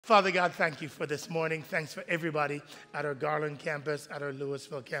Father God, thank you for this morning. Thanks for everybody at our Garland campus, at our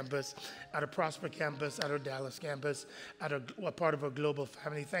Louisville campus, at our Prosper campus, at our Dallas campus, at a part of our global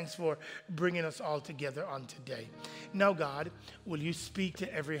family. Thanks for bringing us all together on today. Now, God, will you speak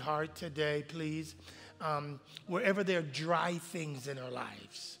to every heart today, please? Wherever there are dry things in our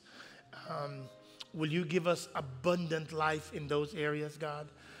lives, will you give us abundant life in those areas, God?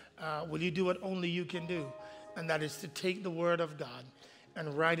 Will you do what only you can do? And that is to take the word of God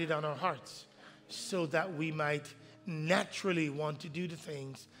and write it on our hearts so that we might naturally want to do the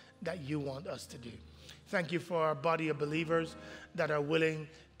things that you want us to do. Thank you for our body of believers that are willing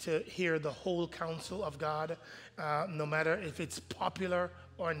to hear the whole counsel of God, no matter if it's popular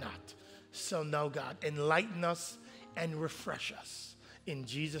or not. So now, God, enlighten us and refresh us. In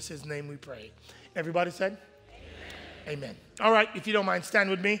Jesus' name we pray. Everybody said? Amen. All right, if you don't mind, stand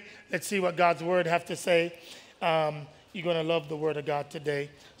with me. Let's see what God's word have to say. You're going to love the word of God today.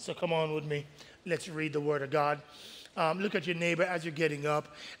 So come on with me. Let's read the word of God. Look at your neighbor as you're getting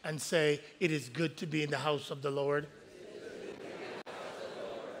up and say, it is good to be in the house of the Lord.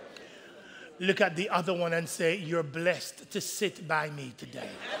 Look at the other one and say, you're blessed to sit by me today.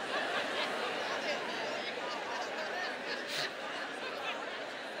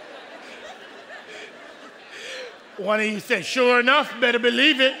 One of you say, sure enough, better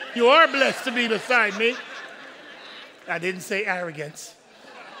believe it. You are blessed to be beside me. I didn't say arrogance.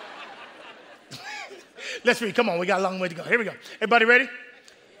 Let's read. Come on, we got a long way to go. Here we go. Everybody ready?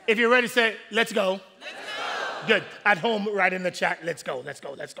 If you're ready, say, let's go. Let's go. Good. At home, write in the chat, let's go, let's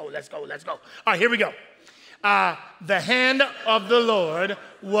go, let's go, let's go, let's go. All right, here we go. The hand of the Lord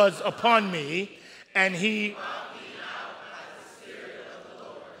was upon me, and he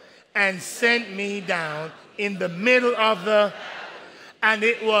and sent me down in the middle of the, and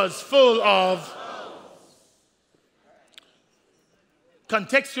it was full of,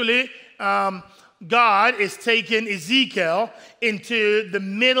 contextually, God is taking Ezekiel into the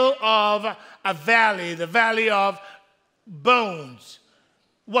middle of a valley, the valley of bones.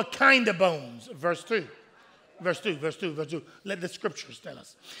 What kind of bones? Verse 2. Verse 2, verse 2, verse 2. Let the scriptures tell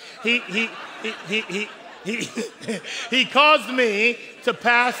us. He caused me to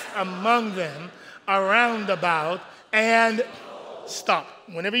pass among them around about and stop.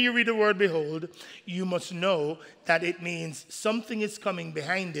 Whenever you read the word behold, you must know that it means something is coming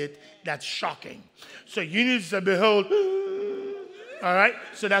behind it that's shocking. So you need to say behold. All right?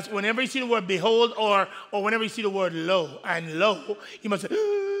 So that's whenever you see the word behold or whenever you see the word lo. And lo, you must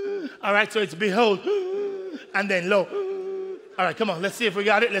say, all right? So it's behold and then lo. All right, come on. Let's see if we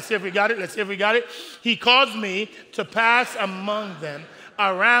got it. Let's see if we got it. Let's see if we got it. He caused me to pass among them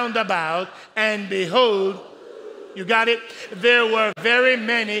around about, and behold, you got it? There were very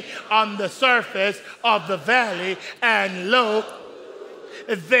many on the surface of the valley, and lo,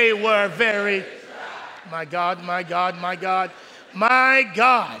 they were very, my God, my God, my God, my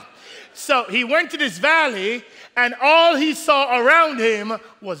God. So he went to this valley, and all he saw around him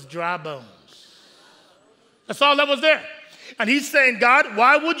was dry bones. That's all that was there. And he's saying, God,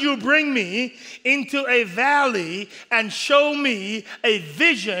 why would you bring me into a valley and show me a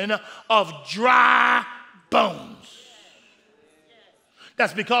vision of dry bones?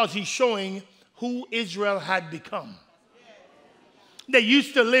 That's because he's showing who Israel had become. They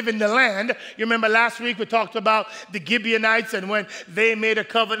used to live in the land. You remember last week we talked about the Gibeonites and when they made a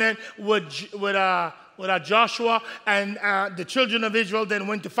covenant with Joshua, and the children of Israel then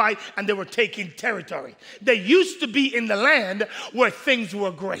went to fight, and they were taking territory. They used to be in the land where things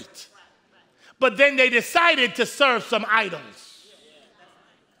were great. But then they decided to serve some idols.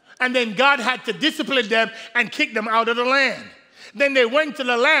 And then God had to discipline them and kick them out of the land. Then they went to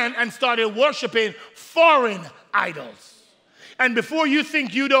the land and started worshiping foreign idols. And before you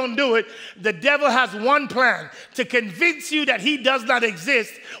think you don't do it, the devil has one plan: to convince you that he does not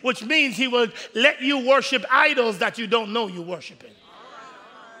exist, which means he will let you worship idols that you don't know you're worshiping.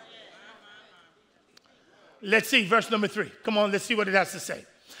 Let's see verse number 3. Come on, let's see what it has to say.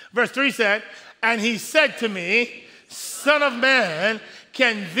 Verse 3 said, and he said to me, Son of man,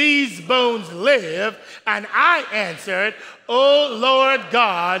 can these bones live? And I answered, O Lord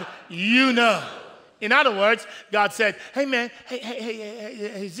God, you know. In other words, God said, hey man,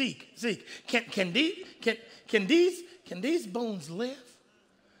 hey Zeke, can these bones live?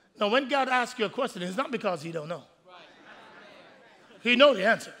 Now when God asks you a question, it's not because he don't know. He knows the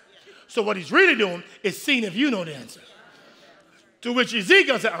answer. So what he's really doing is seeing if you know the answer. To which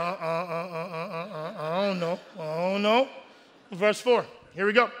Ezekiel said, oh no. Verse 4, here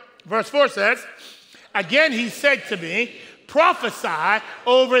we go. Verse 4 says, again he said to me, prophesy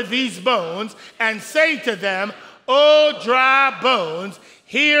over these bones and say to them, O dry bones,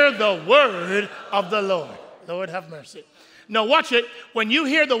 hear the word of the Lord. Lord have mercy. Now watch it. When you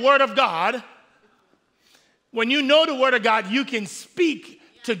hear the word of God, when you know the word of God, you can speak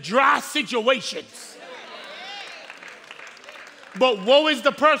to dry situations. But woe is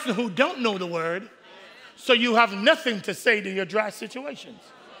the person who don't know the word, so you have nothing to say to your dry situations.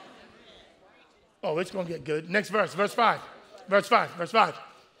 Oh, it's going to get good. Next verse, verse 5. Verse 5, verse 5.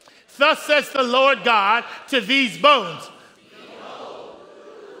 Thus says the Lord God to these bones,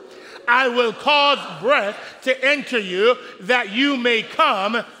 I will cause breath to enter you that you may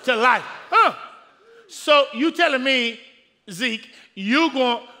come to life. Huh. So you telling me, Zeke, you're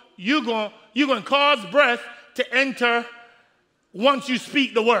going to cause breath to enter once you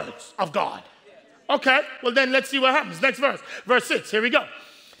speak the words of God. Okay, well then let's see what happens. Next verse, verse 6, here we go.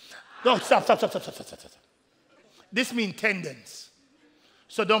 No, stop. This means tendons.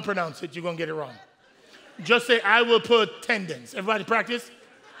 So don't pronounce it, you're going to get it wrong. Just say, I will put tendons. Everybody practice?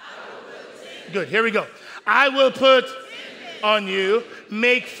 Good, here we go. I will put on you,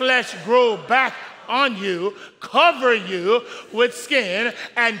 make flesh grow back on you, cover you with skin,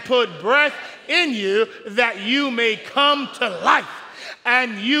 and put breath in you that you may come to life.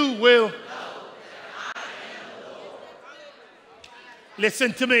 And you will...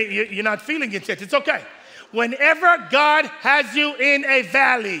 Listen to me, you're not feeling it yet, it's okay. Whenever God has you in a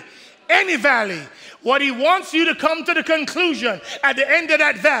valley, any valley, what he wants you to come to the conclusion at the end of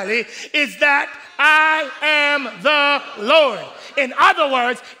that valley is that I am the Lord. In other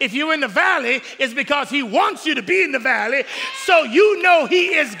words, if you're in the valley, it's because he wants you to be in the valley, so you know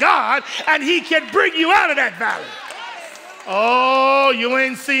he is God and he can bring you out of that valley. Oh, you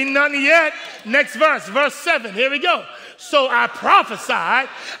ain't seen nothing yet. Next verse, verse 7, here we go. So I prophesied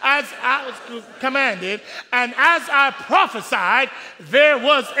as I was commanded, and as I prophesied, there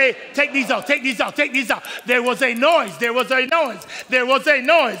was a, take these out. There was a noise,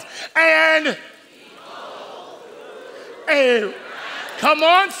 and come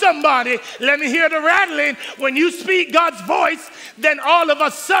on, somebody, let me hear the rattling. When you speak God's voice, then all of a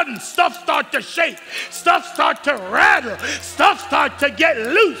sudden stuff start to shake, stuff start to rattle, stuff start to get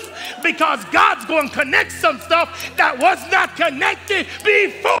loose, because God's going to connect some stuff that was not connected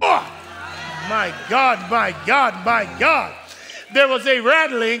before. My God, my God, my God. There was a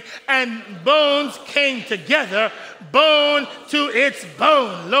rattling and bones came together, bone to its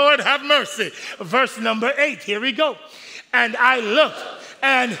bone. Lord have mercy. Verse number 8, here we go. And I looked,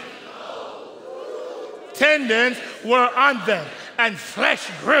 and tendons were on them, and flesh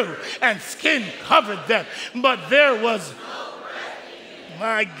grew, and skin covered them. But there was,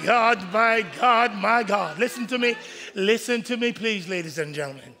 my God, my God, my God. Listen to me, please, ladies and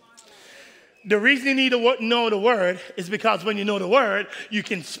gentlemen. The reason you need to know the word is because when you know the word, you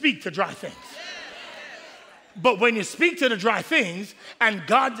can speak to dry things. But when you speak to the dry things, and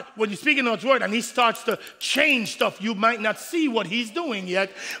God, when you speak in God's word, and he starts to change stuff, you might not see what he's doing yet,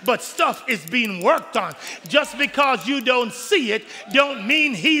 but stuff is being worked on. Just because you don't see it, don't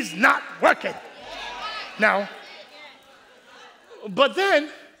mean he's not working. Now, but then,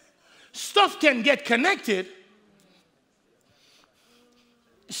 stuff can get connected.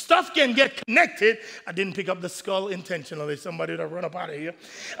 Stuff can get connected. I didn't pick up the skull intentionally. Somebody would have run up out of here.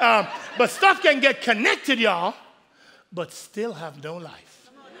 But stuff can get connected, y'all, but still have no life.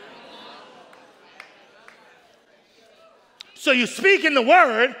 So you speak in the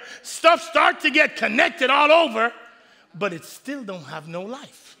word, stuff start to get connected all over, but it still don't have no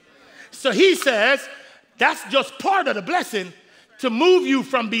life. So he says, that's just part of the blessing to move you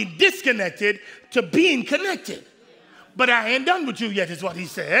from being disconnected to being connected. But I ain't done with you yet, is what he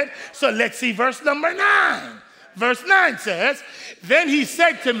said. So let's see verse number 9. Verse 9 says, then he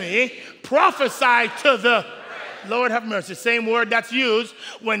said to me, prophesy to the, Lord have mercy, same word that's used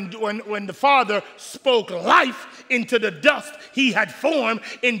when the Father spoke life into the dust he had formed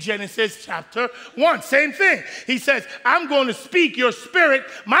in Genesis chapter 1. Same thing. He says, I'm going to speak your spirit,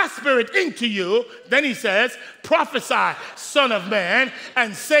 my spirit into you. Then he says, prophesy, son of man,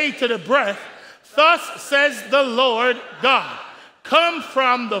 and say to the breath, thus says the Lord God, come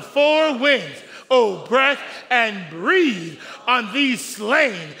from the four winds, O breath, and breathe on these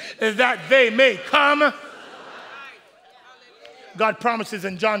slain, that they may come. God promises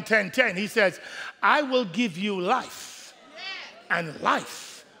in John 10:10, he says, I will give you life, and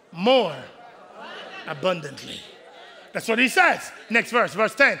life more abundantly. That's what he says. Next verse,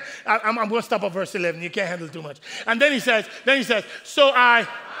 verse 10. I'm going to stop at verse 11. You can't handle too much. And then he says, so I,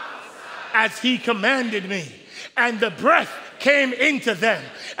 as he commanded me, and the breath came into them,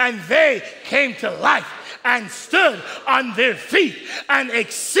 and they came to life, and stood on their feet, and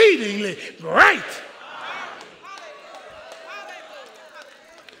exceedingly great.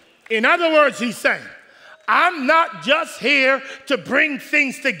 In other words, he's saying, I'm not just here to bring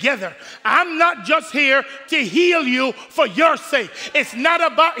things together. I'm not just here to heal you for your sake. It's not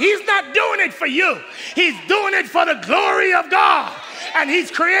about, he's not doing it for you. He's doing it for the glory of God. And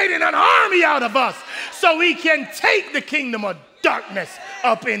he's creating an army out of us so we can take the kingdom of darkness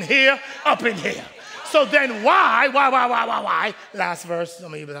up in here, up in here. So then why? Last verse.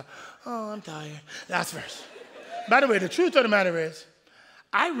 Some of you be like, oh, I'm tired. Last verse. By the way, the truth of the matter is,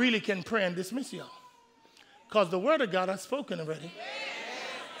 I really can pray and dismiss y'all. Because the word of God has spoken already.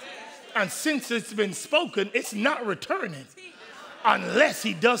 And since it's been spoken, it's not returning unless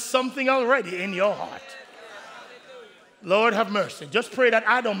he does something already in your heart. Lord have mercy. Just pray that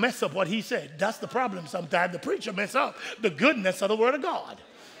I don't mess up what he said. That's the problem sometimes. The preacher mess up the goodness of the word of God.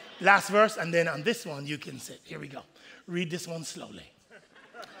 Last verse, and then on this one you can sit. Here we go. Read this one slowly.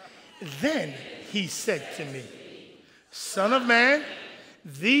 Then he said to me, Son of man,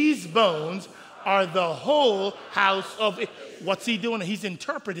 these bones are the whole house of it. What's he doing? He's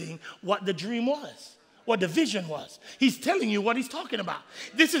interpreting what the dream was, what the vision was. He's telling you what he's talking about.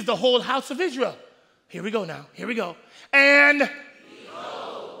 This is the whole house of Israel. Here we go now. Here we go. And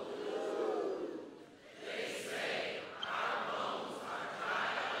behold, they say, our bones are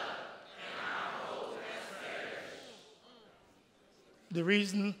dried up and our hope has perished. The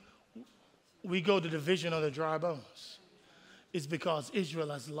reason we go to the vision of the dry bones is because Israel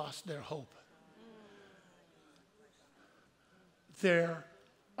has lost their hope. There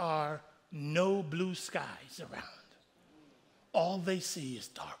are no blue skies around. All they see is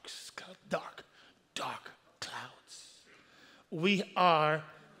dark clouds. We are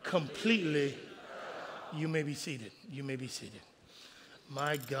completely, you may be seated. You may be seated.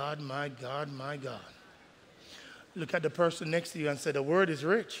 My God, my God, my God. Look at the person next to you and say, the word is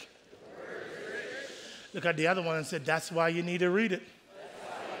rich. Look at the other one and say, that's why you need to read it.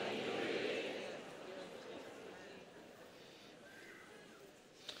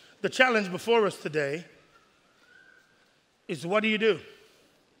 The challenge before us today is, what do you do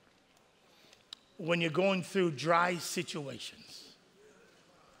when you're going through dry situations?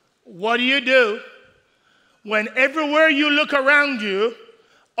 What do you do when everywhere you look around you,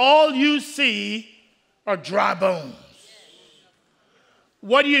 all you see are dry bones?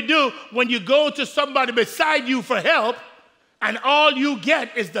 What do you do when you go to somebody beside you for help and all you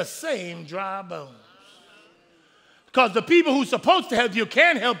get is the same dry bones? Because the people who's supposed to help you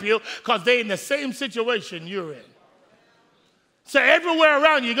can't help you because they're in the same situation you're in. So everywhere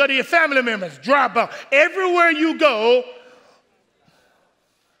around you, go to your family members, dry bones. Everywhere you go,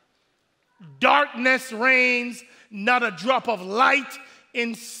 darkness reigns, not a drop of light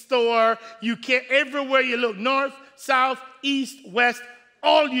in store. You can't, everywhere you look, north, south, east, west,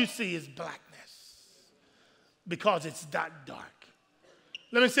 all you see is blackness because it's that dark.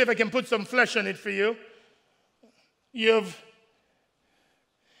 Let me see if I can put some flesh on it for you. You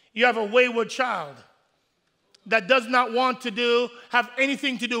have a wayward child that does not want to have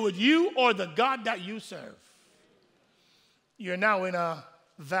anything to do with you or the God that you serve. You're now in a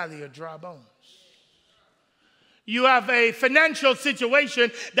valley of dry bones. You have a financial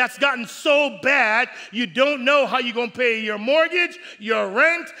situation that's gotten so bad, you don't know how you're going to pay your mortgage, your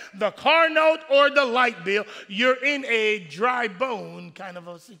rent, the car note, or the light bill. You're in a dry bone kind of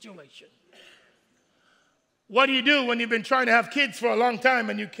a situation. What do you do when you've been trying to have kids for a long time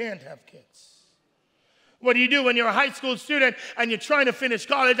and you can't have kids? What do you do when you're a high school student and you're trying to finish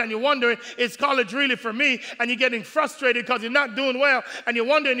college and you're wondering, is college really for me? And you're getting frustrated because you're not doing well and you're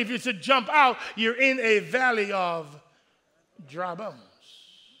wondering if you should jump out. You're in a valley of dry bones.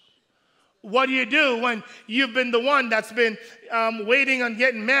 What do you do when you've been the one that's been waiting on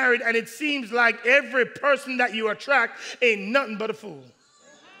getting married and it seems like every person that you attract ain't nothing but a fool?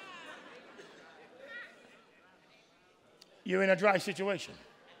 You're in a dry situation.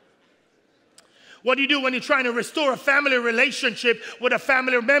 What do you do when you're trying to restore a family relationship with a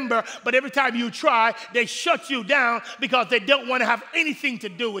family member, but every time you try, they shut you down because they don't want to have anything to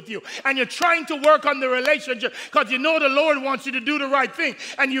do with you? And you're trying to work on the relationship because you know the Lord wants you to do the right thing,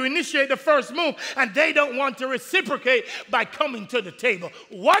 and you initiate the first move, and they don't want to reciprocate by coming to the table.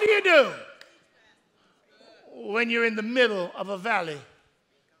 What do you do when you're in the middle of a valley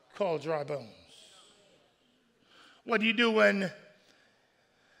called dry bones? What do you do when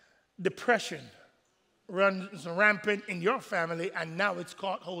depression runs rampant in your family and now it's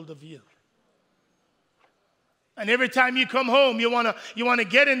caught hold of you? And every time you come home, you want to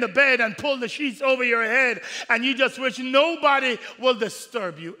get in the bed and pull the sheets over your head and you just wish nobody will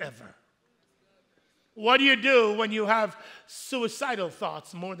disturb you ever. What do you do when you have suicidal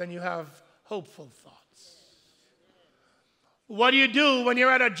thoughts more than you have hopeful thoughts? What do you do when you're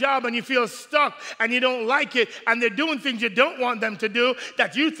at a job and you feel stuck and you don't like it and they're doing things you don't want them to do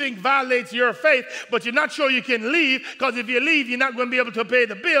that you think violates your faith, but you're not sure you can leave because if you leave, you're not going to be able to pay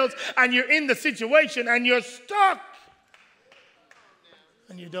the bills and you're in the situation and you're stuck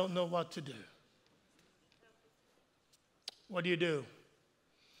and you don't know what to do? What do you do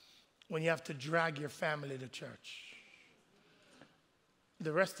when you have to drag your family to church?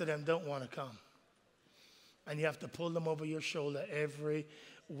 The rest of them don't want to come. And you have to pull them over your shoulder every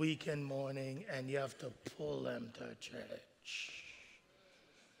weekend morning, and you have to pull them to church.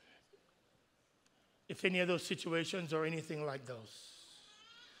 If any of those situations or anything like those,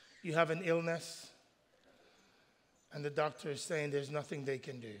 you have an illness, and the doctor is saying there's nothing they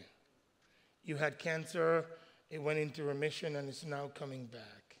can do. You had cancer, it went into remission, and it's now coming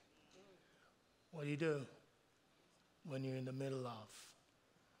back. What do when you're in the middle of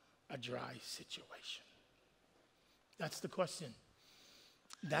a dry situation? That's the question.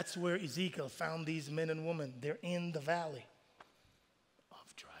 That's where Ezekiel found these men and women. They're in the valley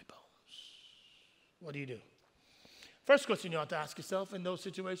of dry bones. What do? First question you ought to ask yourself in those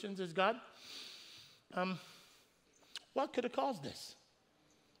situations is, God, what could have caused this?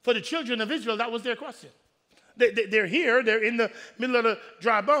 For the children of Israel, that was their question. They're here, they're in the middle of the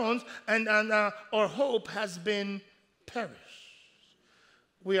dry bones, and our hope has been perished.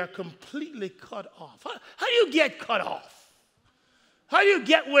 We are completely cut off. How do you get cut off? How do you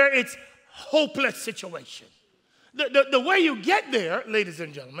get where it's hopeless situation? The way you get there, ladies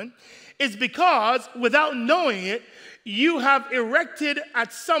and gentlemen, is because without knowing it, you have erected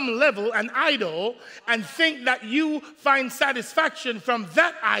at some level an idol and think that you find satisfaction from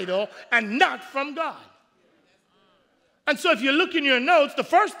that idol and not from God. And so if you look in your notes, the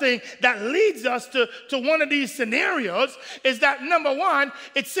first thing that leads us to one of these scenarios is that, number one,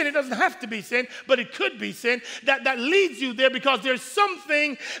 it's sin. It doesn't have to be sin, but it could be sin. That leads you there because there's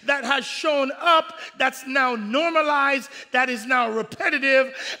something that has shown up that's now normalized, that is now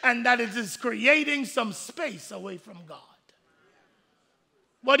repetitive, and that is creating some space away from God.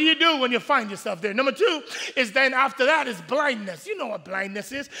 What do you do when you find yourself there? Number two is then after that is blindness. You know what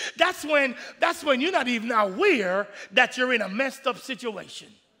blindness is. That's when you're not even aware that you're in a messed up situation.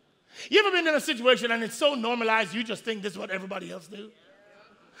 You ever been in a situation and it's so normalized you just think this is what everybody else do?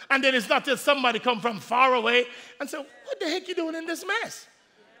 And then it's not till somebody come from far away and say, what the heck you doing in this mess?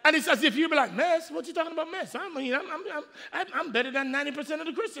 And it's as if you be like, mess? What you talking about mess? I'm better than 90% of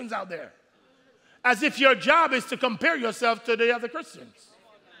the Christians out there. As if your job is to compare yourself to the other Christians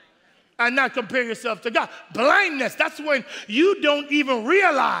and not compare yourself to God. Blindness, that's when you don't even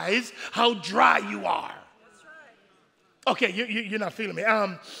realize how dry you are. Okay, you're not feeling me.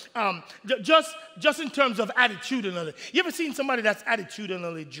 Just in terms of attitudinally. You ever seen somebody that's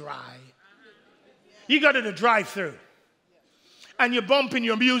attitudinally dry? You go to the drive-thru and you're bumping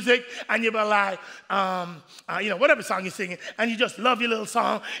your music and you're like, whatever song you're singing, and you just love your little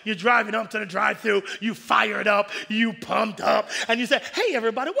song. You're driving up to the drive-thru, you fired up, you pumped up, and you say, hey,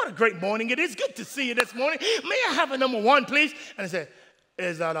 everybody, what a great morning it is. Good to see you this morning. May I have a number one, please? And they say,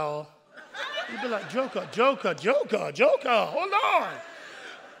 is that all? You'd be like, Joker, hold on.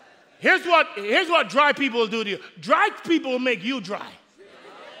 Here's what dry people will do to you. Dry people will make you dry.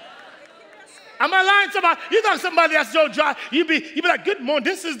 Am I lying to somebody? You thought somebody that's so dry, you'd be like, good morning,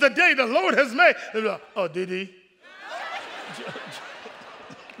 this is the day the Lord has made. They'd be like, oh, did he?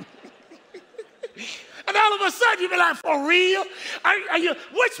 And all of a sudden, you'd be like, for real?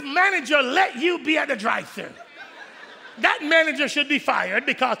 Which manager let you be at the drive-thru? That manager should be fired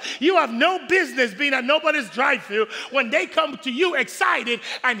because you have no business being at nobody's drive-thru when they come to you excited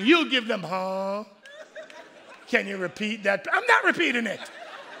and you give them, huh? Can you repeat that? I'm not repeating it.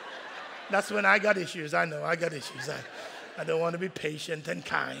 That's when I got issues. I know I got issues. I don't want to be patient and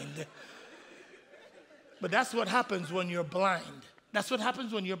kind. But that's what happens when you're blind. That's what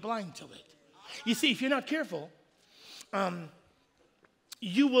happens when you're blind to it. You see, if you're not careful,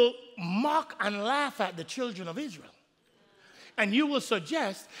 you will mock and laugh at the children of Israel. And you will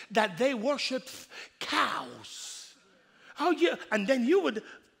suggest that they worship cows. And then you would,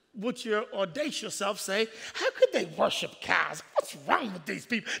 with your audacious self, say, how could they worship cows? What's wrong with these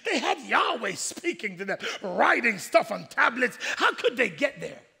people? They had Yahweh speaking to them, writing stuff on tablets. How could they get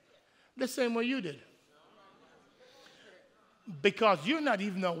there? The same way you did. Because you're not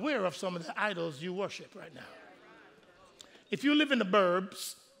even aware of some of the idols you worship right now. If you live in the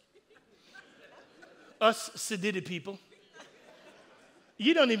burbs, us sedity people,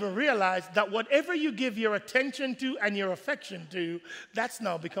 you don't even realize that whatever you give your attention to and your affection to, that's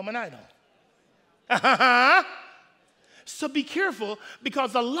now become an idol. So be careful,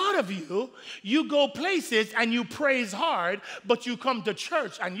 because a lot of you go places and you praise hard, but you come to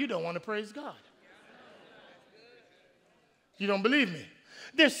church and you don't want to praise God. You don't believe me?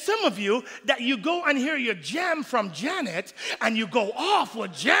 There's some of you that you go and hear your jam from Janet and you go off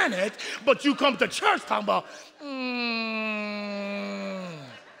with Janet, but you come to church talking about,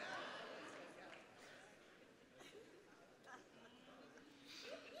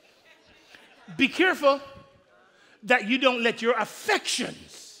 Be careful that you don't let your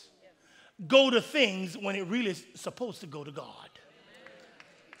affections go to things when it really is supposed to go to God.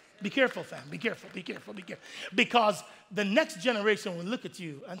 Be careful, fam. Be careful, be careful, be careful. Because the next generation will look at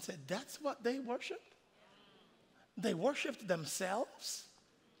you and say, that's what they worship? They worshiped themselves.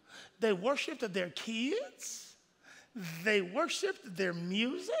 They worshiped their kids. They worshiped their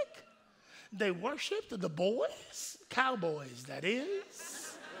music. They worshiped the boys, cowboys, that is.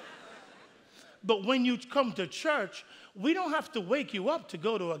 But when you come to church, we don't have to wake you up to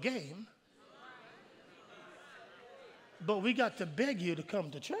go to a game. But we got to beg you to come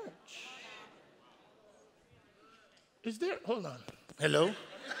to church. Is there, hold on. Hello?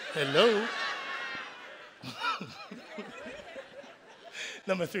 Hello?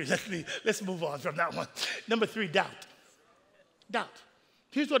 Number 3, let's move on from that one. Number 3, doubt. Doubt.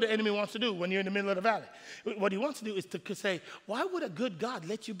 Here's what the enemy wants to do when you're in the middle of the valley. What he wants to do is to say, why would a good God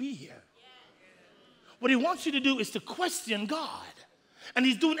let you be here? What he wants you to do is to question God. And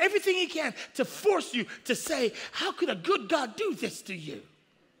he's doing everything he can to force you to say, how could a good God do this to you?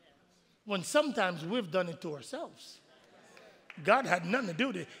 When sometimes we've done it to ourselves. God had nothing to do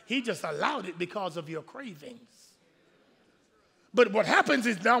with it. He just allowed it because of your cravings. But what happens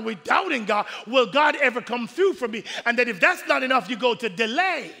is now we're doubting God. Will God ever come through for me? And then if that's not enough, you go to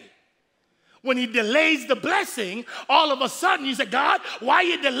delay. When he delays the blessing, all of a sudden you say, God, why are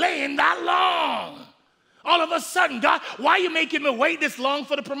you delaying that long? All of a sudden, God, why are you making me wait this long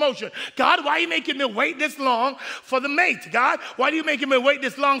for the promotion? God, why are you making me wait this long for the mate? God, why are you making me wait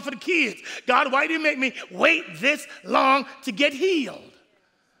this long for the kids? God, why do you make me wait this long to get healed?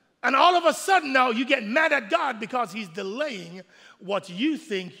 And all of a sudden now you get mad at God because he's delaying what you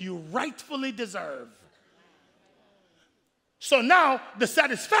think you rightfully deserve. So now the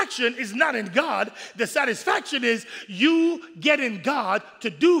satisfaction is not in God. The satisfaction is you getting God to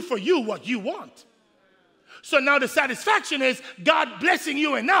do for you what you want. So now the satisfaction is God blessing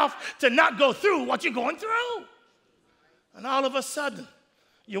you enough to not go through what you're going through. And all of a sudden,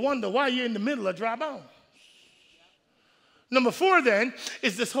 you wonder why you're in the middle of dry bones. Number 4 then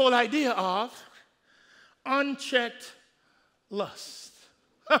is this whole idea of unchecked lust.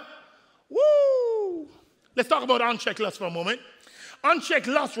 Woo! Let's talk about unchecked lust for a moment. Unchecked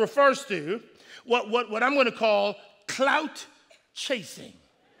lust refers to what I'm going to call clout chasing.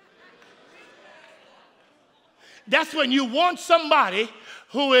 That's when you want somebody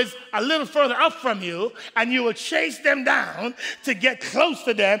who is a little further up from you, and you will chase them down to get close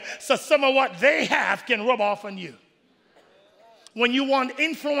to them so some of what they have can rub off on you. When you want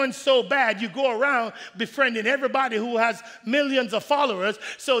influence so bad, you go around befriending everybody who has millions of followers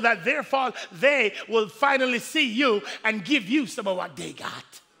so that they will finally see you and give you some of what they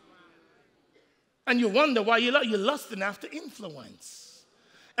got. And you wonder why you're lusting after influence.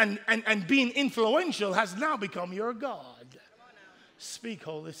 And being influential has now become your God. Speak,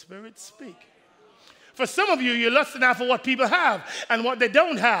 Holy Spirit, speak. For some of you, you're lusting after what people have and what they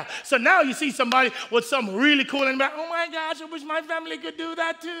don't have. So now you see somebody with something really cool and like, oh my gosh, I wish my family could do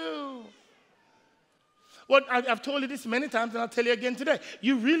that too. Well, I've told you this many times, and I'll tell you again today.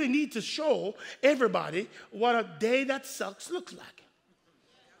 You really need to show everybody what a day that sucks looks like.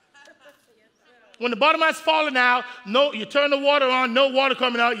 When the bottom has fallen out, you turn the water on, no water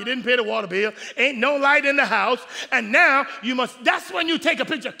coming out, you didn't pay the water bill, ain't no light in the house, and now that's when you take a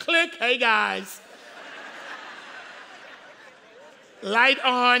picture. Click, hey guys. Light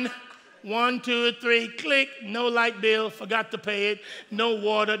on, 1, 2, 3, click, no light bill, forgot to pay it, no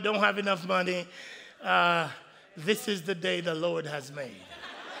water, don't have enough money. This is the day the Lord has made.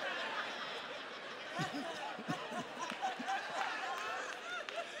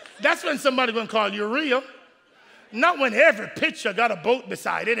 That's when somebody's going to call you real. Not when every picture got a boat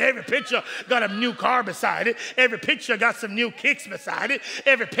beside it. Every picture got a new car beside it. Every picture got some new kicks beside it.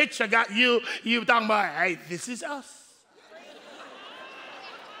 Every picture got you talking about, hey, this is us.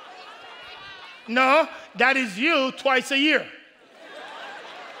 No, that is you twice a year.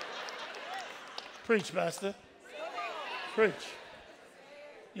 Preach, Pastor. Preach.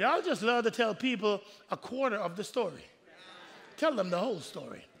 Y'all just love to tell people a quarter of the story. Tell them the whole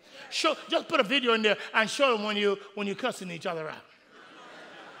story. Just put a video in there and show them when you're cussing each other out.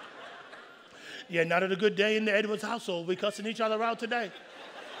 Yeah, not a good day in the Edwards household. We cussing each other out today.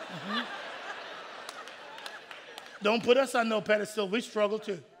 Mm-hmm. Don't put us on no pedestal. We struggle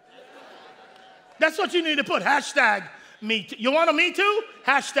too. That's what you need to put. Hashtag me too. You want a me too?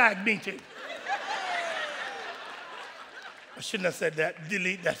 Hashtag me too. I shouldn't have said that.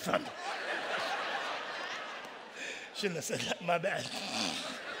 Delete that from me. Shouldn't have said that. My bad.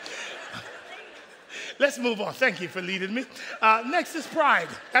 Let's move on. Thank you for leading me. Next is pride.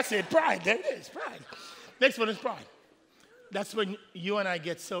 That's it. Pride. There it is. Pride. Next one is pride. That's when you and I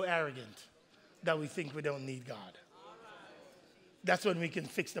get so arrogant that we think we don't need God. That's when we can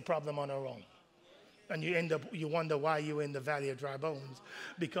fix the problem on our own. And you wonder why you're in the valley of dry bones,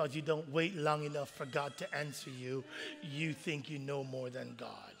 because you don't wait long enough for God to answer you. You think you know more than God.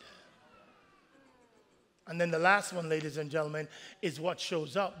 And then the last one, ladies and gentlemen, is what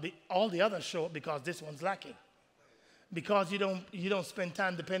shows up. All the others show up because this one's lacking. Because you don't spend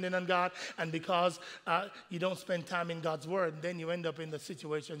time depending on God, and because you don't spend time in God's word, then you end up in the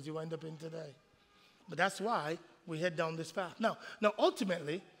situations you end up in today. But that's why we head down this path. Now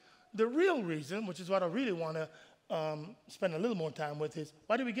ultimately, the real reason, which is what I really want to spend a little more time with, is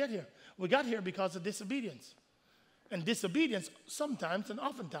why did we get here? We got here because of disobedience. And disobedience sometimes and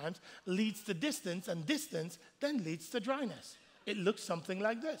oftentimes leads to distance, and distance then leads to dryness. It looks something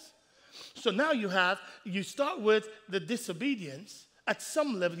like this. So now you start with the disobedience. At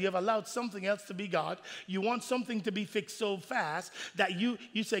some level, you have allowed something else to be God. You want something to be fixed so fast that you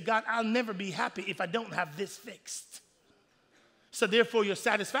say, God, I'll never be happy if I don't have this fixed. So therefore, your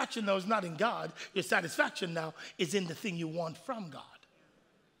satisfaction now is not in God. Your satisfaction now is in the thing you want from God.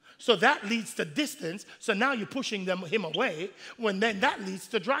 So that leads to distance. So now you're pushing him away, when then that leads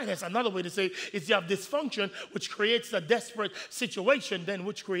to dryness. Another way to say it is you have dysfunction, which creates a desperate situation, then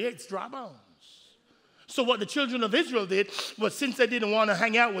which creates dry bones. So what the children of Israel did was, since they didn't want to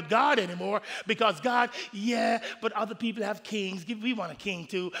hang out with God anymore, because God, yeah, but other people have kings. We want a king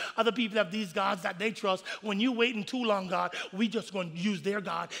too. Other people have these gods that they trust. When you're waiting too long, God, we just going to use their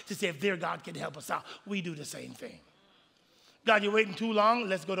God to see if their God can help us out. We do the same thing. God, you're waiting too long,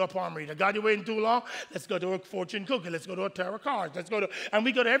 let's go to a palm reader. God, you're waiting too long, let's go to a fortune cookie. Let's go to a tarot card. And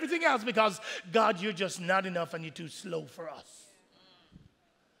we go to everything else because, God, you're just not enough and you're too slow for us.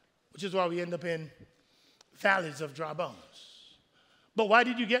 Which is why we end up in valleys of dry bones. But why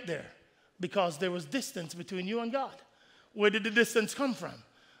did you get there? Because there was distance between you and God. Where did the distance come from?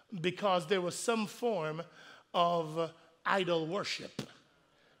 Because there was some form of idol worship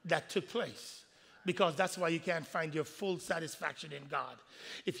that took place. Because that's why you can't find your full satisfaction in God.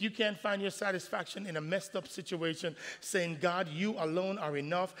 If you can't find your satisfaction in a messed up situation, saying, God, you alone are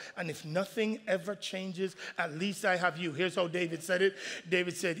enough, and if nothing ever changes, at least I have you. Here's how David said it.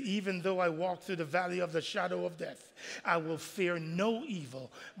 David said, even though I walk through the valley of the shadow of death, I will fear no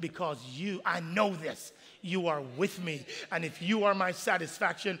evil, because I know this. You are with me. And if you are my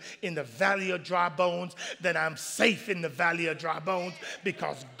satisfaction in the valley of dry bones, then I'm safe in the valley of dry bones,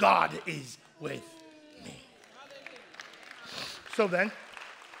 because God is with me. So then,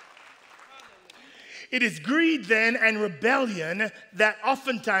 it is greed then and rebellion that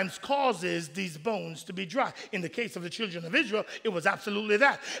oftentimes causes these bones to be dry. In the case of the children of Israel, it was absolutely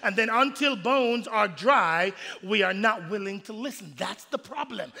that. And then until bones are dry, we are not willing to listen. That's the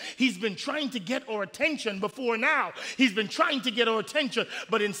problem. He's been trying to get our attention before now. He's been trying to get our attention,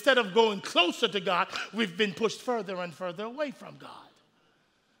 but instead of going closer to God, we've been pushed further and further away from God.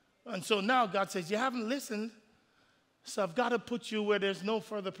 And so now God says, you haven't listened, so I've got to put you where there's no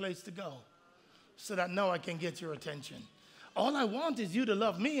further place to go, so that now I can get your attention. All I want is you to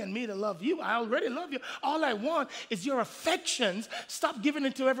love me and me to love you. I already love you. All I want is your affections. Stop giving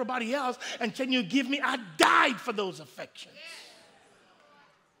it to everybody else, and can you give me? I died for those affections.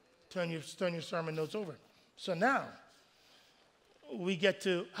 Turn your sermon notes over. So now we get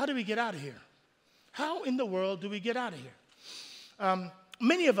to, how do we get out of here? How in the world do we get out of here?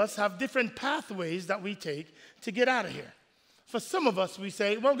 Many of us have different pathways that we take to get out of here. For some of us, we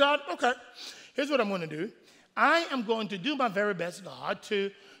say, well, God, okay, here's what I'm going to do. I am going to do my very best, God,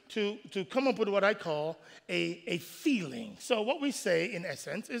 to come up with what I call a feeling. So what we say, in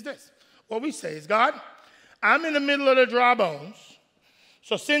essence, is this. What we say is, God, I'm in the middle of the dry bones.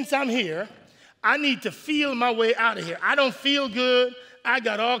 So since I'm here, I need to feel my way out of here. I don't feel good. I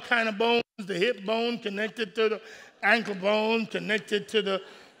got all kind of bones, the hip bone connected to the ankle bone, connected to the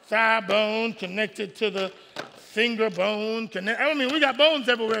thigh bone, connected to the finger bone. We got bones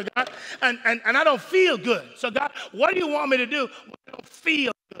everywhere, God. And I don't feel good. So, God, what do you want me to do? I don't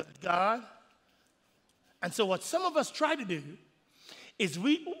feel good, God. And so what some of us try to do is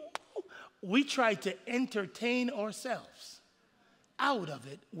we try to entertain ourselves out of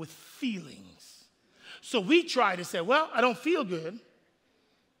it with feelings. So we try to say, well, I don't feel good.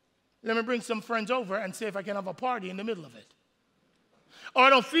 Let me bring some friends over and see if I can have a party in the middle of it. Or I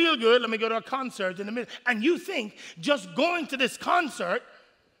don't feel good, let me go to a concert in the middle. And you think just going to this concert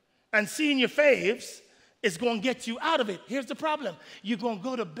and seeing your faves is going to get you out of it. Here's the problem. You're going to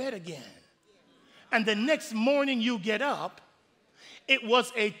go to bed again. And the next morning you get up, it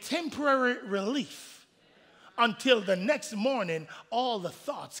was a temporary relief until the next morning all the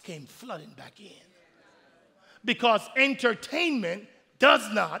thoughts came flooding back in. Because entertainment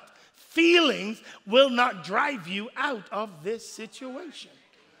does not, feelings will not drive you out of this situation.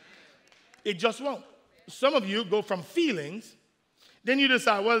 It just won't. Some of you go from feelings, then you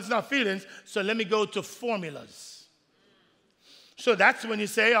decide, well, it's not feelings, so let me go to formulas. So that's when you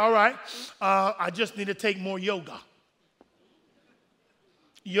say, all right, I just need to take more yoga.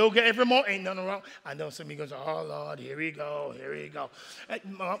 Yoga every morning, ain't nothing wrong. I know some of you go, oh, Lord, here we go, here we go.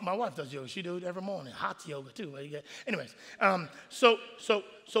 My wife does yoga. She does it every morning. Hot yoga, too. Anyways, so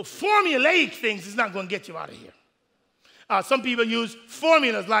formulaic things is not going to get you out of here. Some people use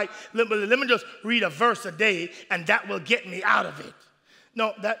formulas like, let me just read a verse a day, and that will get me out of it.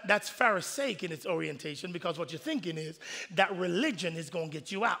 No, that's Pharisaic in its orientation, because what you're thinking is that religion is going to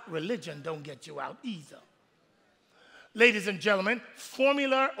get you out. Religion don't get you out either. Ladies and gentlemen,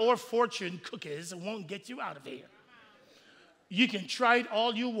 formula or fortune cookies won't get you out of here. You can try it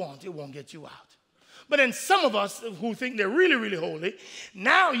all you want. It won't get you out. But then some of us who think they're really, really holy,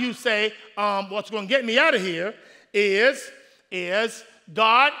 now you say, what's going to get me out of here is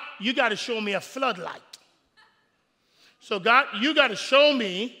God, you got to show me a floodlight. So God, you got to show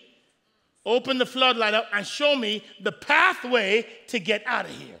me, open the floodlight up and show me the pathway to get out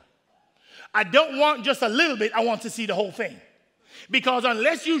of here. I don't want just a little bit. I want to see the whole thing. Because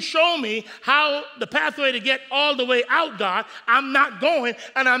unless you show me how the pathway to get all the way out, God, I'm not going,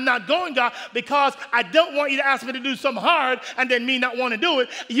 and I'm not going, God, because I don't want you to ask me to do something hard and then me not want to do it.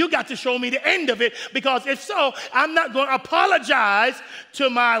 You got to show me the end of it, because if so, I'm not going to apologize to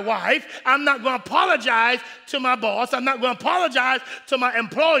my wife. I'm not going to apologize to my boss. I'm not going to apologize to my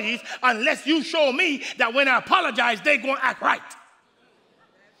employees unless you show me that when I apologize, they're going to act right.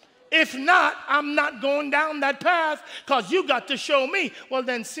 If not, I'm not going down that path, because you got to show me. Well,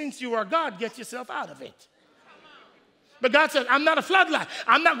 then, since you are God, get yourself out of it. But God says, I'm not a floodlight.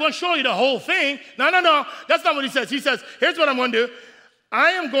 I'm not going to show you the whole thing. No. That's not what he says. He says, here's what I'm going to do. I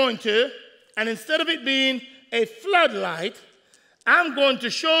am going to, and instead of it being a floodlight, I'm going to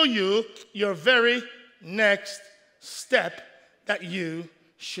show you your very next step that you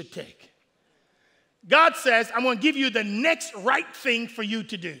should take. God says, I'm going to give you the next right thing for you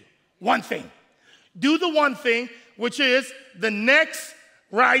to do. One thing. Do the one thing, which is the next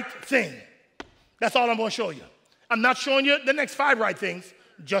right thing. That's all I'm going to show you. I'm not showing you the next 5 right things,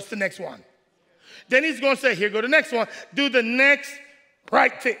 just the next one. Then he's going to say, here go the next one. Do the next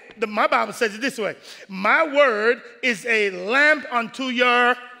right thing. My Bible says it this way. My word is a lamp unto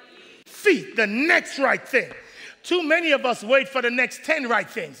your feet. The next right thing. Too many of us wait for the next 10 right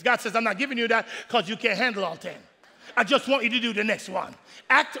things. God says, I'm not giving you that because you can't handle all 10. I just want you to do the next one.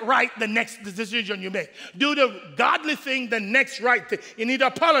 Act right the next decision you make. Do the godly thing, the next right thing. You need to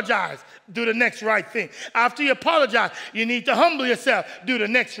apologize. Do the next right thing. After you apologize, you need to humble yourself. Do the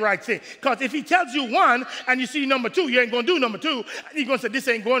next right thing. Because if he tells you one and you see number 2, you ain't going to do number 2. You're going to say, this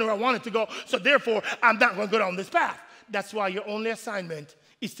ain't going where I want it to go. So therefore, I'm not going to go down this path. That's why your only assignment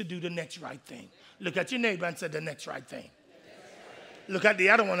is to do the next right thing. Look at your neighbor and say, the next right thing. Look at the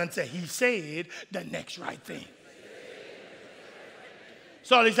other one and say, he said the next right thing.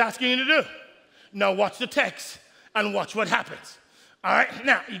 That's all he's asking you to do. Now watch the text and watch what happens. All right?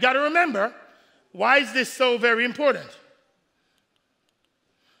 Now, you got to remember, why is this so very important?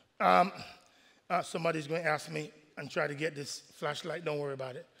 Somebody's going to ask me and try to get this flashlight. Don't worry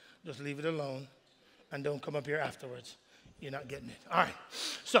about it. Just leave it alone and don't come up here afterwards. You're not getting it. All right.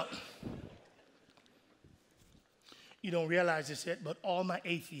 So, you don't realize this yet, but all my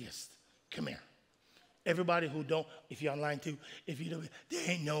atheists, come here. Everybody who don't, if you're online too, if you don't, there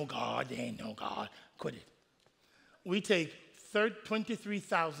ain't no God, quit it. We take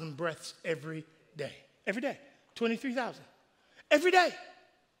 23,000 breaths every day. Every day. 23,000. Every day.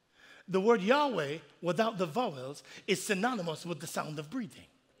 The word Yahweh, without the vowels, is synonymous with the sound of breathing.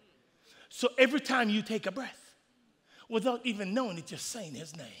 So every time you take a breath, without even knowing it, you're saying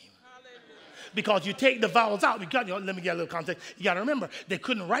his name. because you take the vowels out. Let me get a little context. You got to remember, they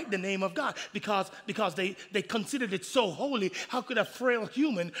couldn't write the name of God because they considered it so holy. How could a frail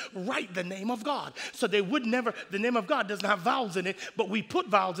human write the name of God? So they would never, the name of God doesn't have vowels in it, but we put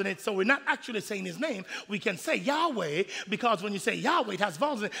vowels in it, so we're not actually saying his name. We can say Yahweh, because when you say Yahweh, it has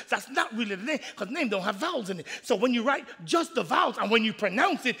vowels in it. So that's not really the name, because the name don't have vowels in it. So when you write just the vowels, and when you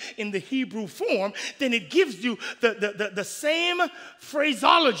pronounce it in the Hebrew form, then it gives you the same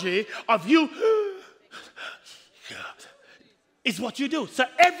phraseology of you is what you do. So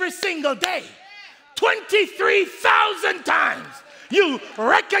every single day, 23,000 times, you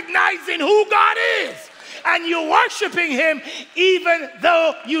recognizing who God is, and you're worshiping him even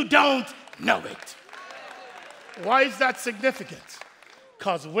though you don't know it. Why is that significant?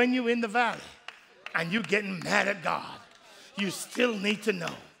 Because when you're in the valley and you're getting mad at God, you still need to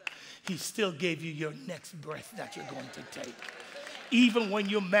know he still gave you your next breath that you're going to take. Even when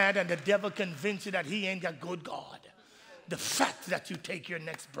you're mad and the devil convinced you that he ain't a good God, the fact that you take your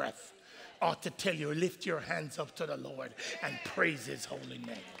next breath ought to tell you, lift your hands up to the Lord and praise his holy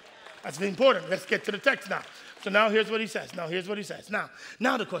name. That's very important. Let's get to the text now. So now here's what he says.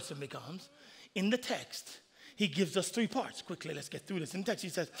 Now the question becomes, in the text, he gives us three parts. Quickly, let's get through this. In the text, he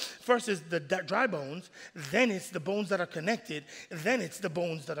says, first is the dry bones, then it's the bones that are connected, then it's the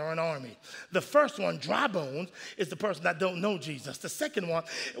bones that are an army. The first one, dry bones, is the person that don't know Jesus. The second one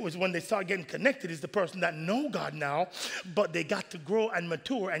was when they start getting connected, is the person that know God now, but they got to grow and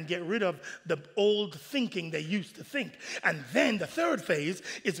mature and get rid of the old thinking they used to think. And then the third phase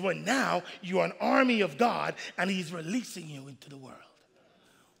is when now you're an army of God and he's releasing you into the world.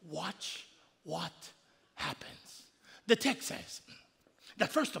 Watch what happens. The text says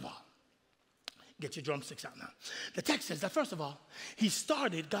that first of all, get your drumsticks out now. The text says that first of all,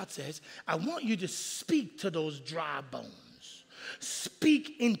 God says, I want you to speak to those dry bones.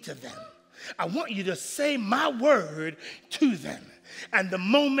 Speak into them. I want you to say my word to them. And the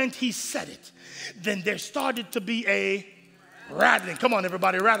moment he said it, then there started to be a rattling. Come on,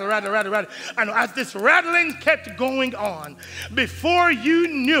 everybody. Rattle, rattle, rattle, rattle. And as this rattling kept going on, before you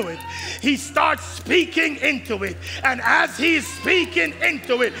knew it, he starts speaking into it. And as he's speaking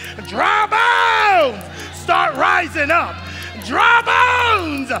into it, dry bones start rising up. Dry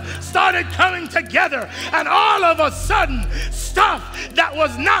bones started coming together. And all of a sudden, stuff that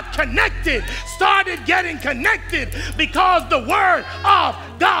was not connected started getting connected because the word of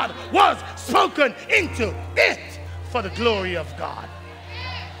God was spoken into it. For the glory of God.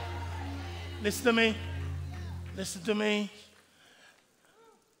 Listen to me. Listen to me.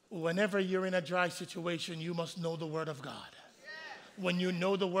 Whenever you're in a dry situation, you must know the word of God. When you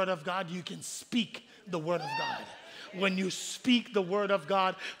know the word of God, you can speak the word of God. When you speak the word of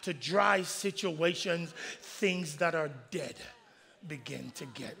God to dry situations, things that are dead begin to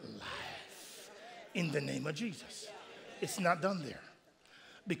get life. In the name of Jesus. It's not done there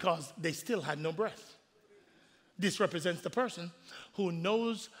because they still had no breath. This represents the person who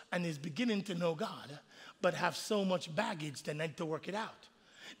knows and is beginning to know God, but have so much baggage they need to work it out.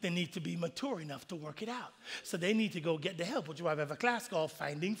 They need to be mature enough to work it out. So they need to go get the help, which is why we have a class called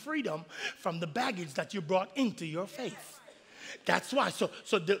Finding Freedom from the Baggage that you brought into your faith. That's why. So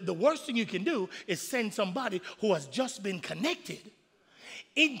the worst thing you can do is send somebody who has just been connected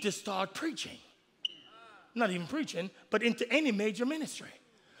in to start preaching. Not even preaching, but into any major ministry.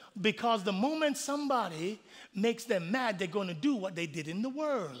 Because the moment somebody makes them mad, they're going to do what they did in the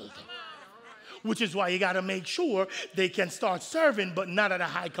world. Which is why you got to make sure they can start serving, but not at a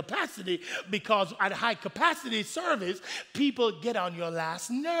high capacity. Because at a high capacity service, people get on your last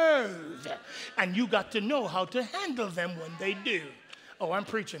nerve. And you got to know how to handle them when they do. Oh, I'm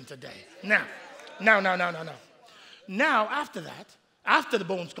preaching today. Now, after that, after the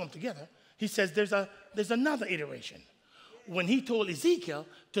bones come together, he says there's another iteration. When he told Ezekiel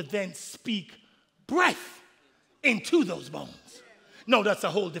to then speak breath into those bones. No, that's a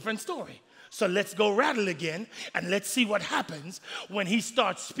whole different story. So let's go rattle again and let's see what happens when he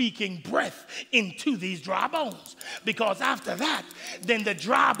starts speaking breath into these dry bones. Because after that, then the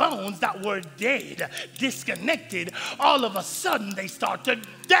dry bones that were dead, disconnected, all of a sudden they start to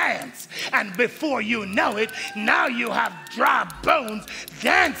dance. And before you know it, now you have dry bones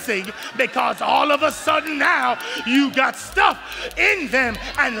dancing because all of a sudden now you got stuff in them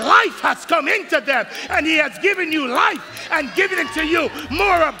and life has come into them and he has given you life and given it to you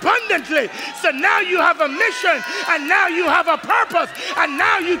more abundantly. So now you have a mission and now you have a purpose and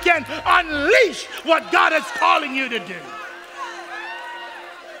now you can unleash what God is calling you to do.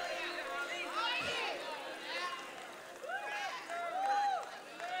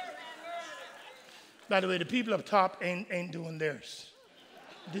 By the way, the people up top ain't doing theirs.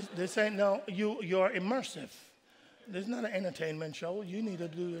 This ain't no, you're immersive. This is not an entertainment show. You need to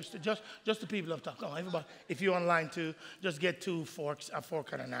do your just the people up top. Come on, everybody. If you're online too, just get two forks, a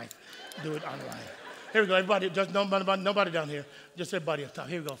fork and a knife. Do it online. Here we go, everybody. Just nobody down here. Just everybody up top.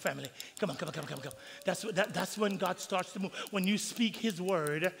 Here we go, family. Come on. That's when God starts to move. When you speak His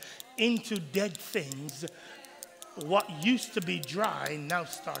word into dead things, what used to be dry now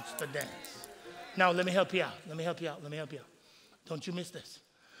starts to dance. Now let me help you out. Don't you miss this.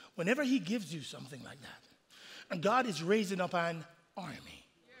 Whenever He gives you something like that, and God is raising up an army.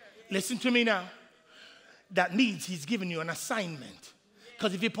 Listen to me now. That means He's giving you an assignment.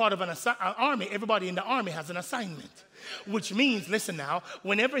 Because if you're part of an army, everybody in the army has an assignment. Which means, listen now,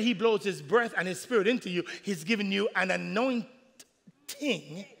 whenever He blows His breath and His Spirit into you, He's giving you an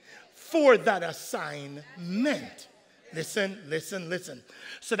anointing for that assignment. Listen.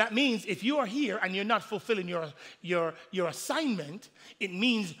 So that means if you are here and you're not fulfilling your assignment, it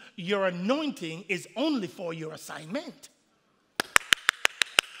means your anointing is only for your assignment.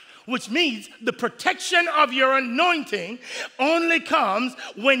 Which means the protection of your anointing only comes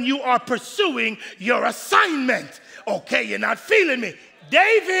when you are pursuing your assignment. Okay, you're not feeling me.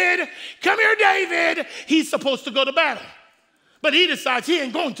 David, come here, David. He's supposed to go to battle. But he decides he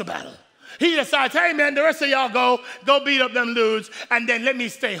ain't going to battle. He decides, hey, man, the rest of y'all go beat up them dudes, and then let me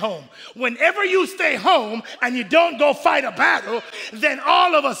stay home. Whenever you stay home and you don't go fight a battle, then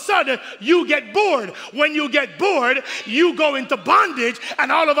all of a sudden you get bored. When you get bored, you go into bondage,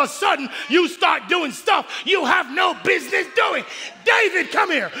 and all of a sudden you start doing stuff you have no business doing. David,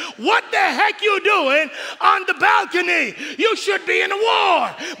 come here. What the heck you doing on the balcony? You should be in a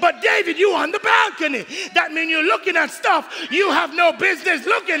war. But David, you on the balcony. That means you're looking at stuff you have no business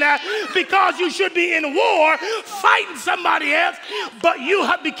looking at, because you should be in war fighting somebody else, but you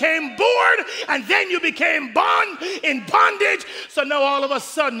have became bored, and then you became in bondage. So now all of a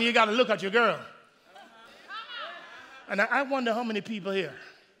sudden you got to look at your girl. And I wonder how many people here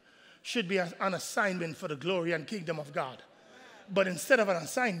should be on assignment for the glory and kingdom of God. But instead of an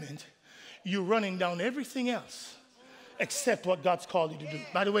assignment, you're running down everything else except what God's called you to do.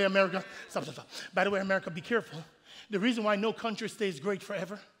 By the way, America, stop. By the way, America, be careful. The reason why no country stays great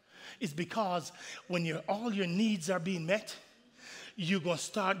forever is because when all your needs are being met, you're going to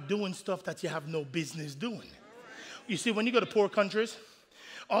start doing stuff that you have no business doing. You see, when you go to poor countries,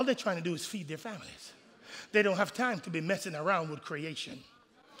 all they're trying to do is feed their families. They don't have time to be messing around with creation.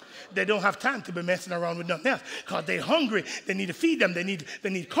 They don't have time to be messing around with nothing else because they're hungry. They need to feed them. They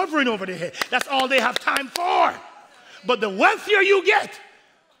need covering over their head. That's all they have time for. But the wealthier you get,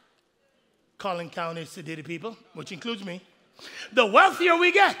 Collin County city people, which includes me, the wealthier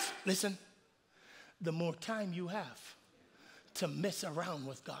we get, listen, the more time you have to mess around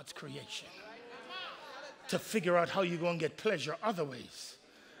with God's creation, to figure out how you're going to get pleasure other ways,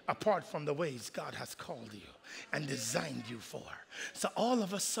 apart from the ways God has called you and designed you for. So all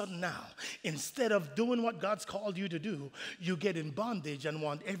of a sudden now, instead of doing what God's called you to do, you get in bondage and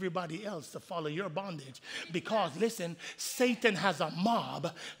want everybody else to follow your bondage. Because listen, Satan has a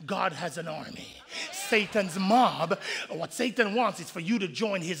mob, God has an army. Satan's mob, what Satan wants is for you to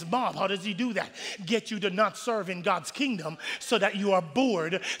join his mob. How does he do that? Get you to not serve in God's kingdom so that you are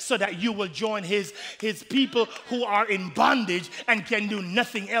bored, so that you will join his people who are in bondage and can do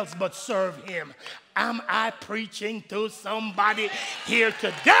nothing else but serve him. Am I preaching to somebody here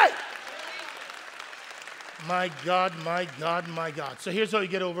today? My God. So here's how you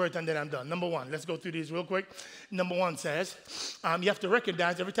get over it, and then I'm done. Number one, let's go through these real quick. Number one says, you have to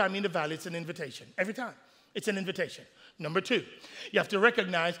recognize every time you're in the valley, it's an invitation. Every time, it's an invitation. Number two, you have to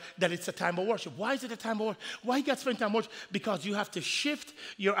recognize that it's a time of worship. Why is it a time of worship? Why you got to spend time worship? Because you have to shift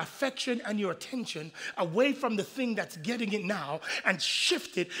your affection and your attention away from the thing that's getting it now and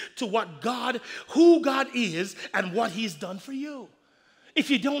shift it to who God is and what he's done for you. If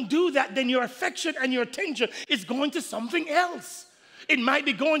you don't do that, then your affection and your attention is going to something else. It might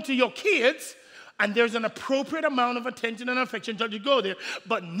be going to your kids, and there's an appropriate amount of attention and affection to go there,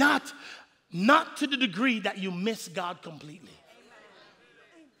 but not to the degree that you miss God completely.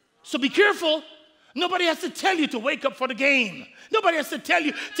 So be careful. Nobody has to tell you to wake up for the game. Nobody has to tell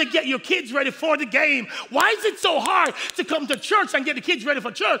you to get your kids ready for the game. Why is it so hard to come to church and get the kids ready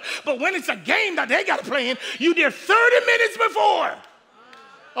for church? But when it's a game that they got to play in, you there 30 minutes before.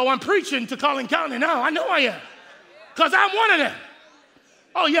 Oh, I'm preaching to Collin County now. I know I am. Because I'm one of them.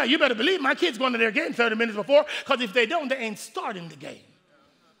 Oh, yeah, you better believe my kids going to their game 30 minutes before, because if they don't, they ain't starting the game.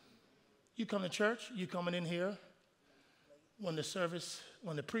 You come to church, you coming in here. When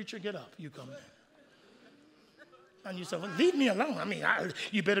the preacher get up, you come in. And you say, well, leave me alone. I mean,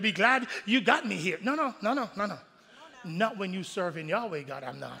 you better be glad you got me here. No. Not when you serve in Yahweh, God,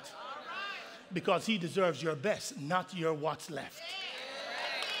 I'm not. Because he deserves your best, not your what's left.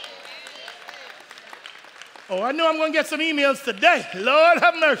 Oh, I know I'm going to get some emails today. Lord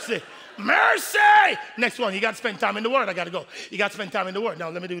have mercy. Mercy! Next one, you got to spend time in the Word. I got to go. You got to spend time in the Word. Now,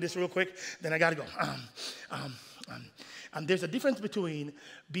 let me do this real quick. Then I got to go. There's a difference between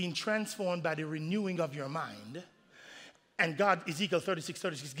being transformed by the renewing of your mind, and God, Ezekiel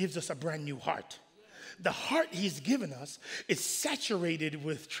 36 gives us a brand new heart. The heart he's given us is saturated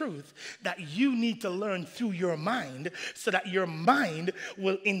with truth that you need to learn through your mind so that your mind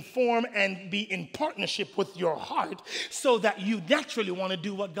will inform and be in partnership with your heart so that you naturally want to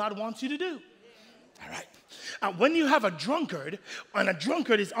do what God wants you to do. All right. When you have a drunkard, and a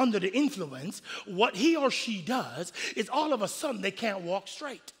drunkard is under the influence, what he or she does is all of a sudden they can't walk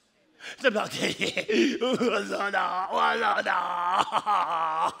straight. They're like, and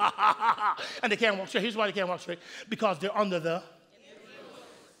they can't walk straight. Here's why they can't walk straight. Because they're under the...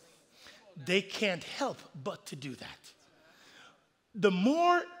 They can't help but to do that. The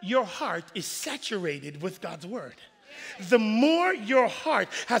more your heart is saturated with God's word, the more your heart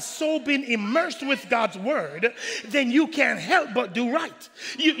has so been immersed with God's word, then you can't help but do right.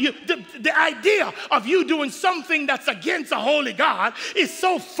 The idea of you doing something that's against the holy God is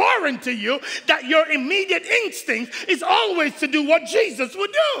so foreign to you that your immediate instinct is always to do what Jesus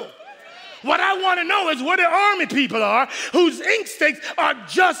would do. What I want to know is where the army people are whose instincts are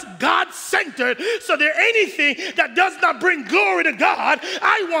just God-centered, so there anything that does not bring glory to God,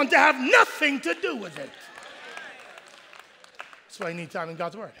 I want to have nothing to do with it. That's why you need time in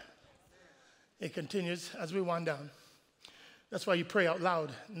God's word. It continues as we wind down. That's why you pray out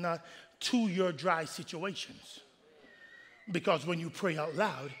loud, not to your dry situations. Because when you pray out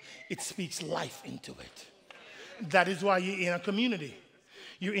loud, it speaks life into it. That is why you're in a community.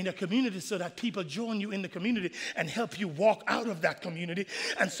 You're in a community so that people join you in the community and help you walk out of that community.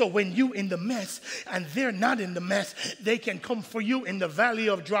 And so when you in the mess and they're not in the mess, they can come for you in the valley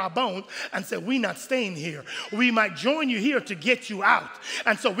of dry bones and say, we're not staying here. We might join you here to get you out.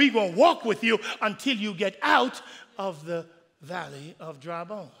 And so we're going to walk with you until you get out of the valley of dry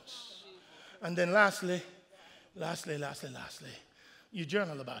bones. And then lastly, you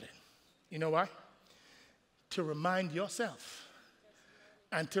journal about it. You know why? To remind yourself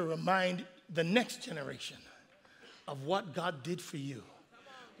and to remind the next generation of what God did for you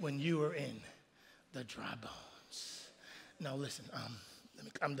when you were in the dry bones. Now listen,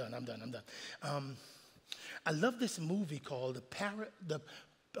 I'm done. I love this movie called the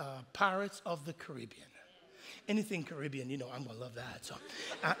Pirates of the Caribbean. Anything Caribbean, you know, I'm going to love that. So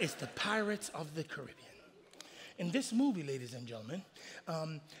it's the Pirates of the Caribbean. In this movie, ladies and gentlemen,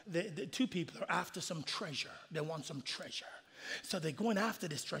 the two people are after some treasure. They want some treasure. So they're going after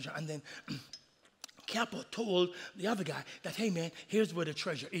this treasure, and then Capo told the other guy that, hey, man, here's where the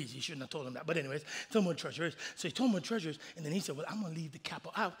treasure is. He shouldn't have told him that. But anyways, tell him where the treasure is. So he told him where the treasure is, and then he said, well, I'm going to leave the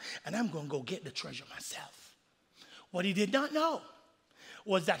Capo out, and I'm going to go get the treasure myself. What he did not know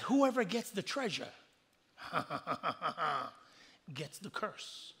was that whoever gets the treasure gets the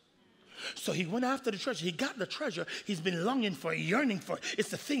curse. So he went after the treasure. He got the treasure. He's been longing for, yearning for. It's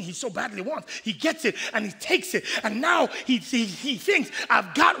the thing he so badly wants. He gets it and he takes it. And now he thinks,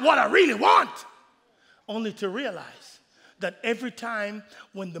 I've got what I really want. Only to realize that every time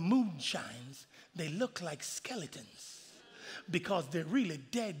when the moon shines, they look like skeletons because they're really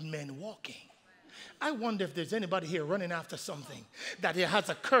dead men walking. I wonder if there's anybody here running after something that it has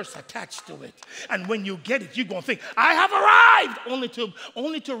a curse attached to it. And when you get it, you're going to think, I have arrived,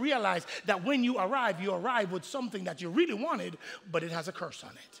 only to realize that when you arrive with something that you really wanted, but it has a curse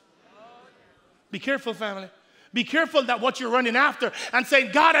on it. Be careful, family. Be careful that what you're running after and saying,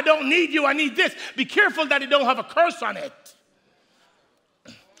 God, I don't need you, I need this. Be careful that it don't have a curse on it.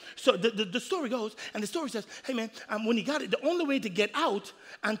 So the story goes, and the story says, hey, man, when he got it, the only way to get out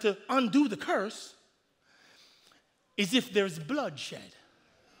and to undo the curse is if there's bloodshed.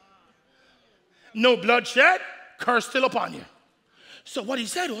 No bloodshed, curse still upon you. So what he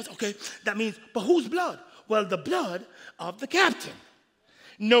said was, okay, that means, but whose blood? Well, the blood of the captain.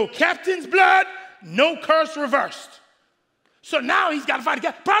 No captain's blood, no curse reversed. So now he's got to find the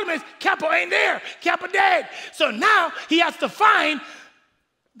captain. Problem is, Capo ain't there. Capo dead. So now he has to find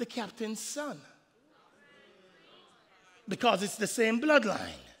the captain's son. Because it's the same bloodline.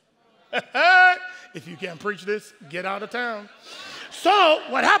 If you can't preach this, get out of town. So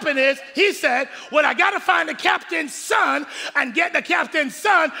what happened is, he said, well, I got to find the captain's son and get the captain's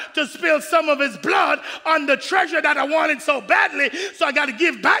son to spill some of his blood on the treasure that I wanted so badly. So I got to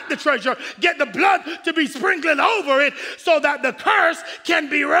give back the treasure, get the blood to be sprinkled over it so that the curse can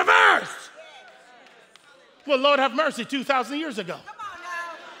be reversed. Well, Lord have mercy, 2,000 years ago.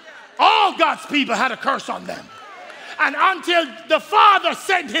 All God's people had a curse on them. And until the Father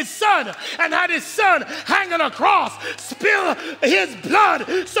sent his Son and had his Son hang on a cross, spill his blood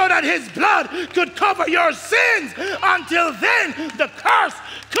so that his blood could cover your sins, until then the curse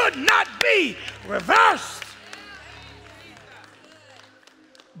could not be reversed.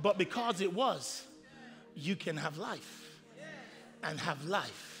 But because it was, you can have life, and have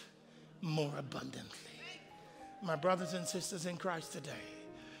life more abundantly. My brothers and sisters in Christ today,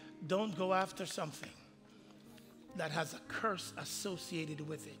 don't go after something that has a curse associated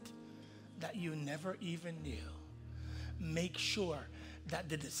with it that you never even knew. Make sure that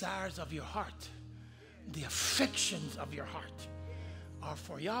the desires of your heart, the affections of your heart, are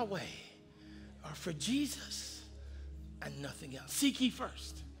for Yahweh, are for Jesus, and nothing else. Seek ye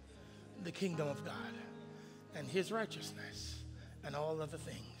first the kingdom of God and his righteousness, and all other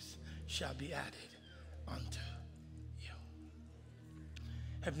things shall be added unto you.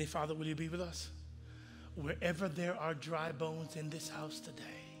 Heavenly Father, will you be with us? Wherever there are dry bones in this house today,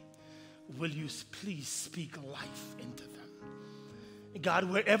 will you please speak life into them? God,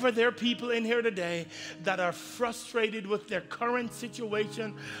 wherever there are people in here today that are frustrated with their current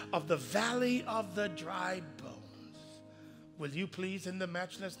situation of the valley of the dry bones, will you please, in the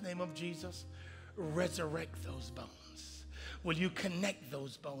matchless name of Jesus, resurrect those bones? Will you connect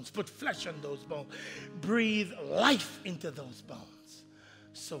those bones, put flesh on those bones, breathe life into those bones,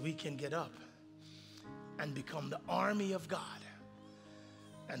 so we can get up and become the army of God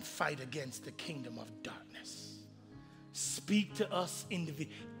and fight against the kingdom of darkness. Speak to us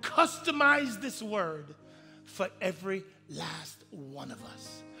individually. Customize this word for every last one of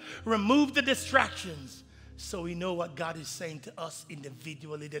us. Remove the distractions so we know what God is saying to us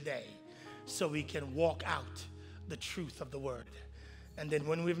individually today, so we can walk out the truth of the word. And then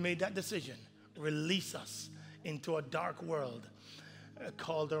when we've made that decision, release us into a dark world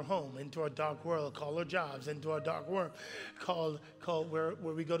called our home, into our dark world, called our jobs, into our dark world, called where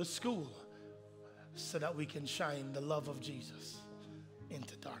we go to school, so that we can shine the love of Jesus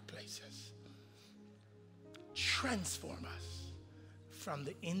into dark places. Transform us from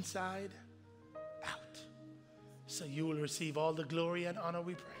the inside out, so you will receive all the glory and honor,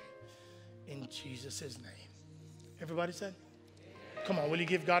 we pray, in Jesus' name. Everybody said? Come on, will you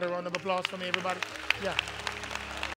give God a round of applause for me, everybody? Yeah.